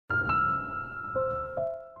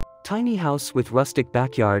Tiny house with rustic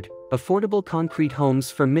backyard, affordable concrete homes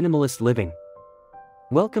for minimalist living.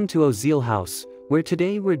 Welcome to Ozil House, where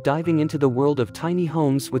today we're diving into the world of tiny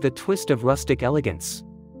homes with a twist of rustic elegance.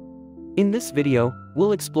 In this video,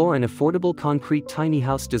 we'll explore an affordable concrete tiny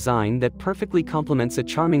house design that perfectly complements a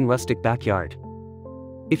charming rustic backyard.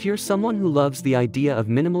 If you're someone who loves the idea of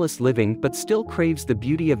minimalist living but still craves the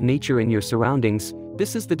beauty of nature in your surroundings,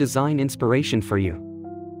 this is the design inspiration for you.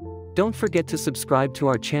 Don't forget to subscribe to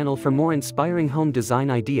our channel for more inspiring home design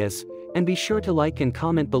ideas, and be sure to like and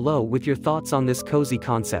comment below with your thoughts on this cozy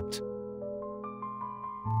concept.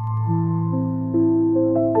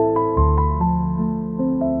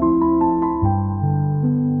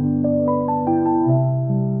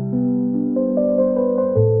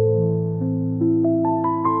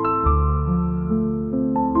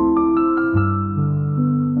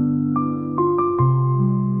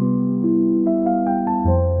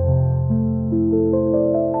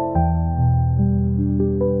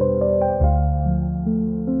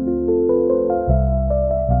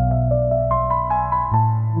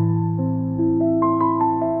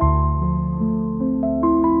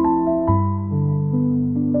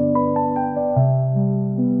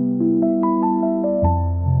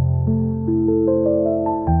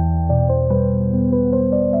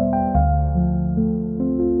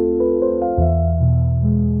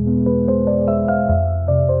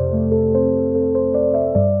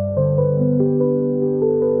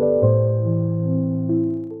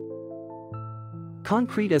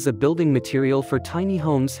 Concrete as a building material for tiny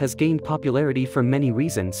homes has gained popularity for many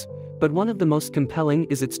reasons, but one of the most compelling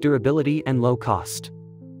is its durability and low cost.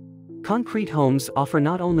 Concrete homes offer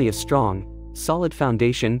not only a strong, solid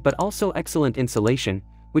foundation but also excellent insulation,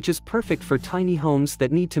 which is perfect for tiny homes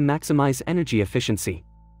that need to maximize energy efficiency.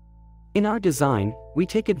 In our design, we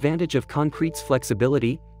take advantage of concrete's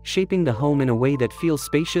flexibility, shaping the home in a way that feels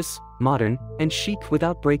spacious, modern, and chic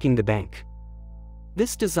without breaking the bank.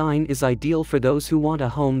 This design is ideal for those who want a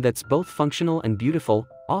home that's both functional and beautiful,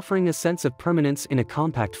 offering a sense of permanence in a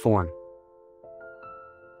compact form.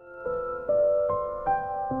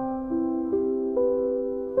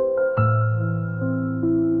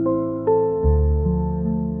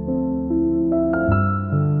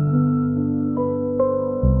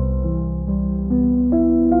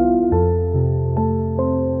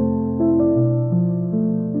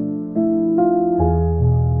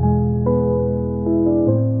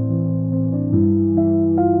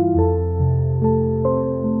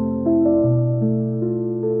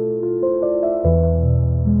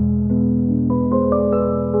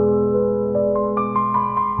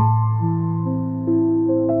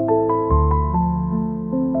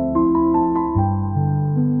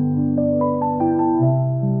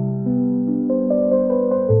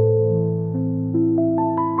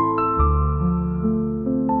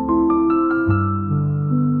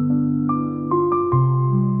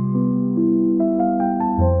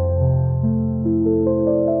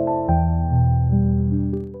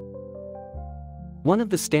 One of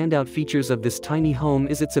the standout features of this tiny home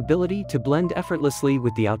is its ability to blend effortlessly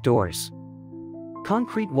with the outdoors.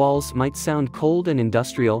 Concrete walls might sound cold and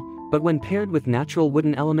industrial, but when paired with natural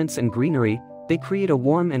wooden elements and greenery, they create a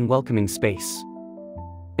warm and welcoming space.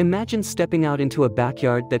 Imagine stepping out into a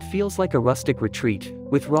backyard that feels like a rustic retreat,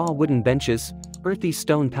 with raw wooden benches, earthy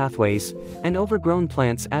stone pathways, and overgrown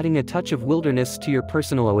plants adding a touch of wilderness to your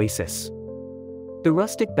personal oasis. The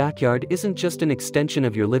rustic backyard isn't just an extension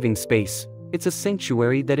of your living space. It's a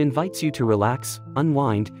sanctuary that invites you to relax,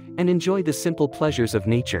 unwind, and enjoy the simple pleasures of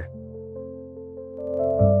nature.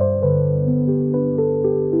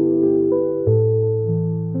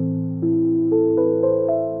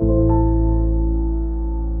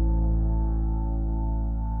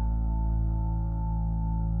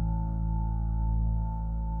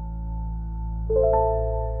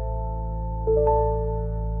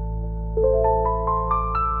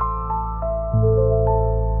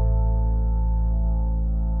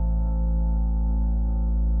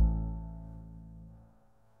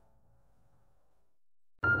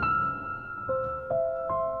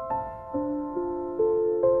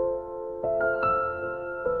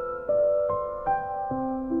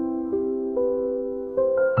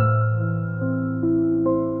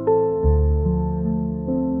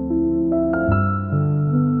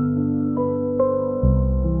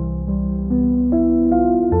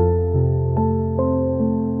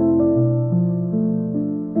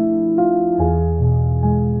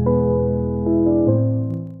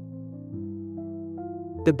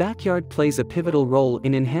 The backyard plays a pivotal role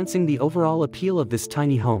in enhancing the overall appeal of this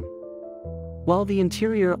tiny home. While the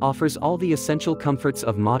interior offers all the essential comforts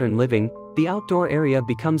of modern living, the outdoor area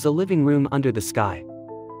becomes a living room under the sky.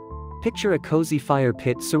 Picture a cozy fire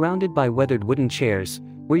pit surrounded by weathered wooden chairs,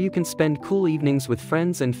 where you can spend cool evenings with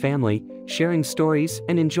friends and family, sharing stories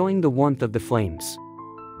and enjoying the warmth of the flames.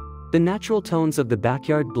 The natural tones of the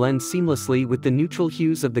backyard blend seamlessly with the neutral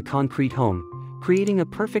hues of the concrete home, creating a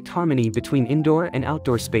perfect harmony between indoor and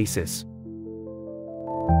outdoor spaces.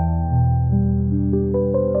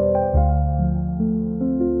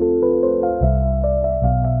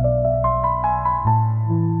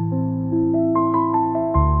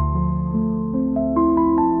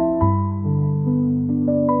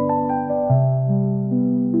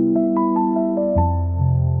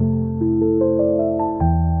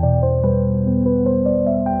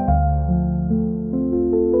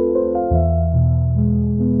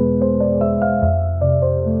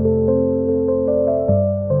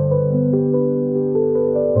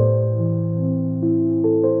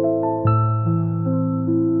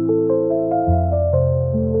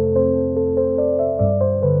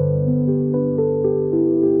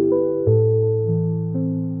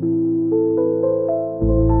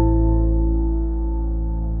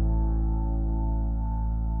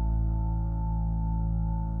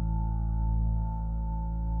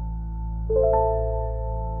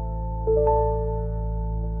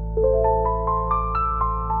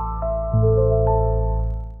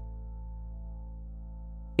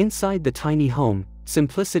 Inside the tiny home,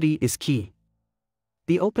 simplicity is key.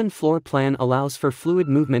 The open floor plan allows for fluid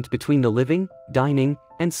movement between the living, dining,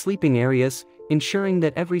 and sleeping areas, ensuring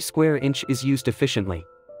that every square inch is used efficiently.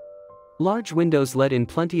 Large windows let in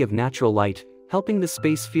plenty of natural light, helping the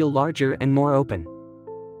space feel larger and more open.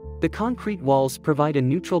 The concrete walls provide a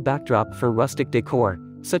neutral backdrop for rustic decor,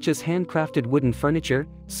 such as handcrafted wooden furniture,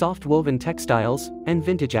 soft woven textiles, and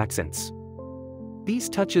vintage accents. These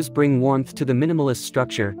touches bring warmth to the minimalist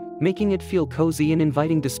structure, making it feel cozy and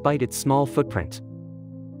inviting despite its small footprint.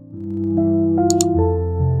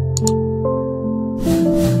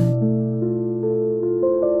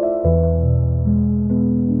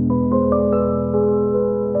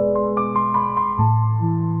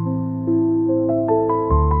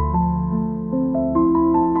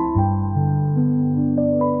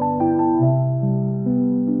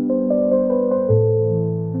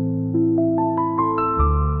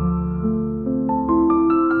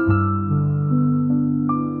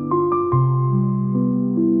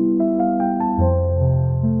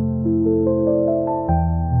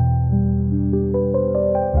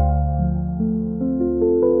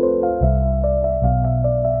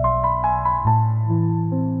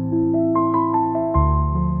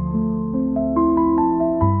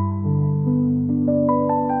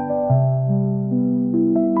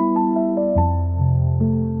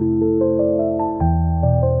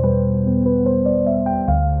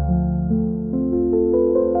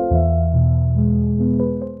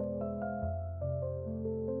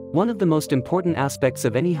 One of the most important aspects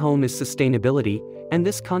of any home is sustainability, and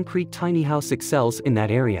this concrete tiny house excels in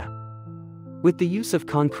that area. With the use of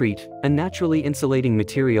concrete, a naturally insulating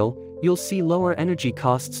material, you'll see lower energy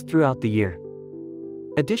costs throughout the year.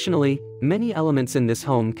 Additionally, many elements in this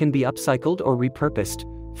home can be upcycled or repurposed,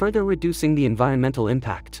 further reducing the environmental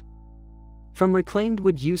impact. From reclaimed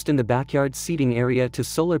wood used in the backyard seating area to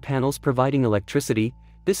solar panels providing electricity,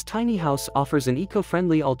 this tiny house offers an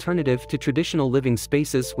eco-friendly alternative to traditional living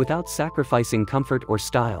spaces without sacrificing comfort or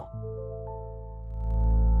style.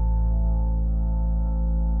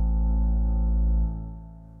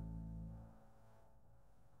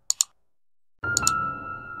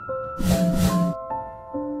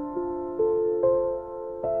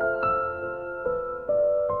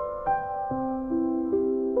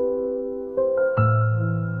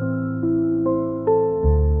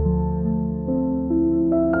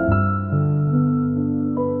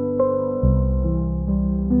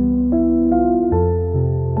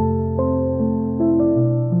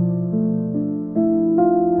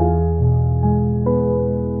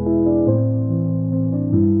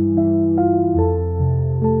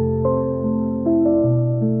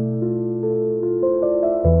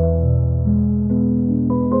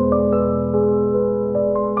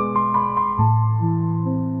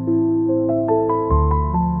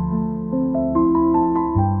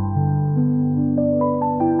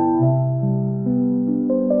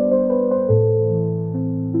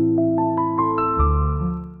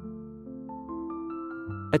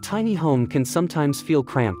 A tiny home can sometimes feel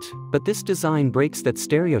cramped, but this design breaks that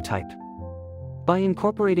stereotype. By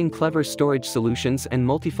incorporating clever storage solutions and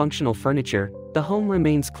multifunctional furniture, the home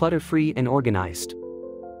remains clutter-free and organized.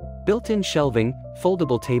 Built-in shelving,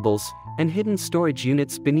 foldable tables, and hidden storage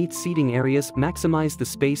units beneath seating areas maximize the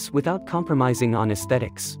space without compromising on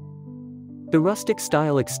aesthetics. The rustic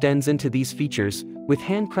style extends into these features, with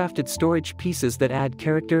handcrafted storage pieces that add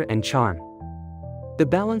character and charm. The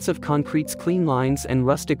balance of concrete's clean lines and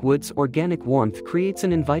rustic wood's organic warmth creates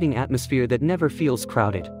an inviting atmosphere that never feels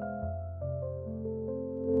crowded.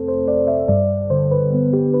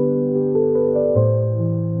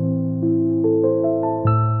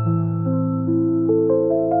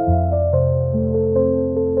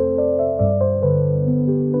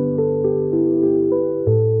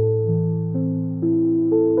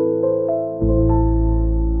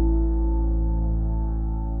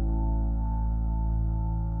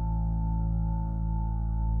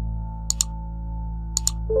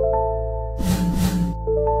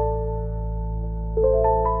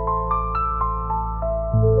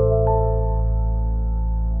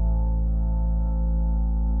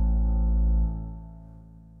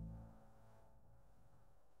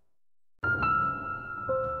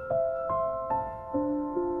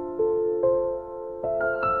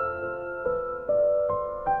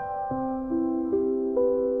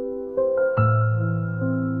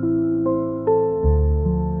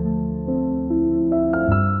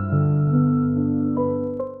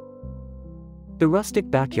 The rustic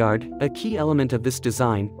backyard, a key element of this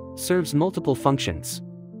design, serves multiple functions.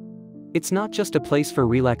 It's not just a place for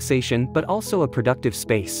relaxation but also a productive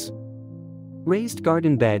space. Raised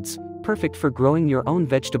garden beds, perfect for growing your own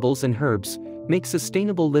vegetables and herbs, make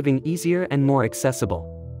sustainable living easier and more accessible.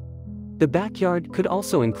 The backyard could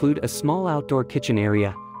also include a small outdoor kitchen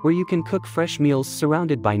area, where you can cook fresh meals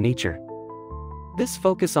surrounded by nature. This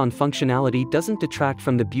focus on functionality doesn't detract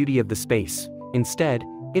from the beauty of the space. Instead,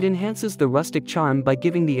 it enhances the rustic charm by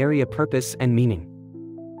giving the area purpose and meaning.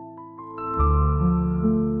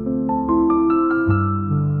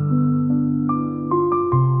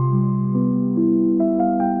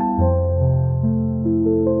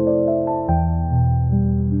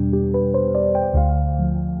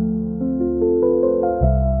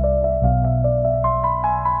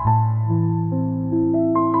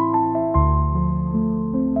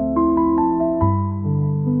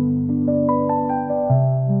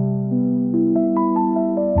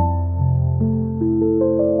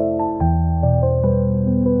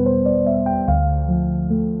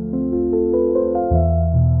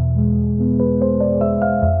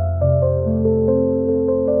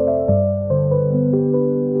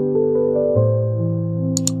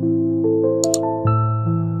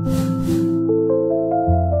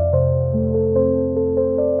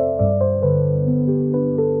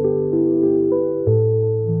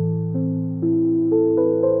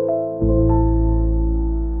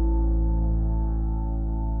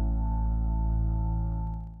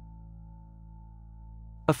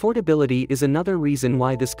 Affordability is another reason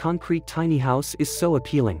why this concrete tiny house is so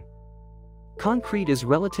appealing. Concrete is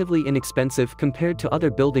relatively inexpensive compared to other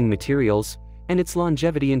building materials, and its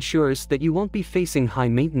longevity ensures that you won't be facing high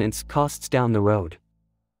maintenance costs down the road.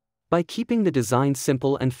 By keeping the design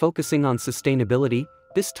simple and focusing on sustainability,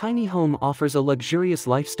 this tiny home offers a luxurious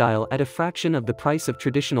lifestyle at a fraction of the price of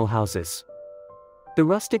traditional houses. The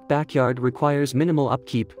rustic backyard requires minimal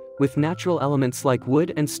upkeep, with natural elements like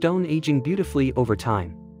wood and stone aging beautifully over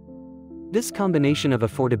time. This combination of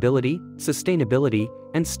affordability, sustainability,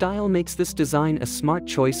 and style makes this design a smart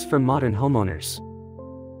choice for modern homeowners.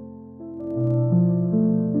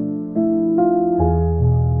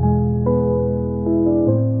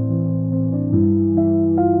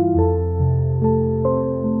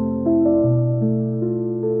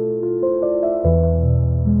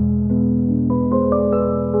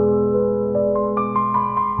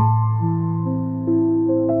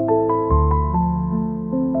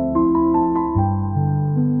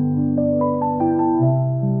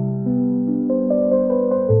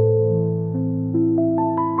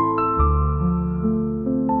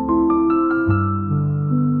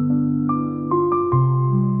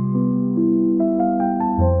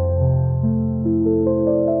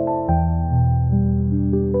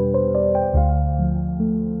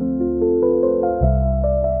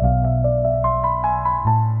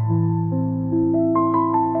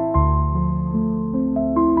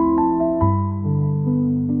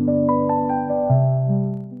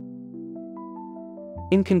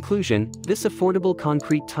 In conclusion, this affordable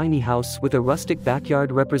concrete tiny house with a rustic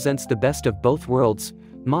backyard represents the best of both worlds,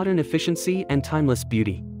 modern efficiency and timeless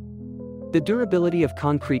beauty. The durability of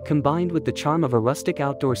concrete combined with the charm of a rustic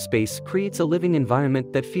outdoor space creates a living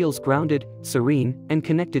environment that feels grounded, serene, and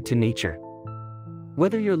connected to nature.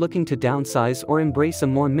 Whether you're looking to downsize or embrace a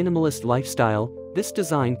more minimalist lifestyle, this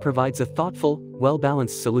design provides a thoughtful,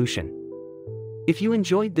 well-balanced solution. If you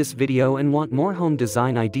enjoyed this video and want more home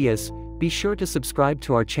design ideas, be sure to subscribe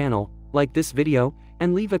to our channel, like this video,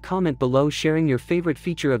 and leave a comment below sharing your favorite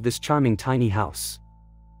feature of this charming tiny house.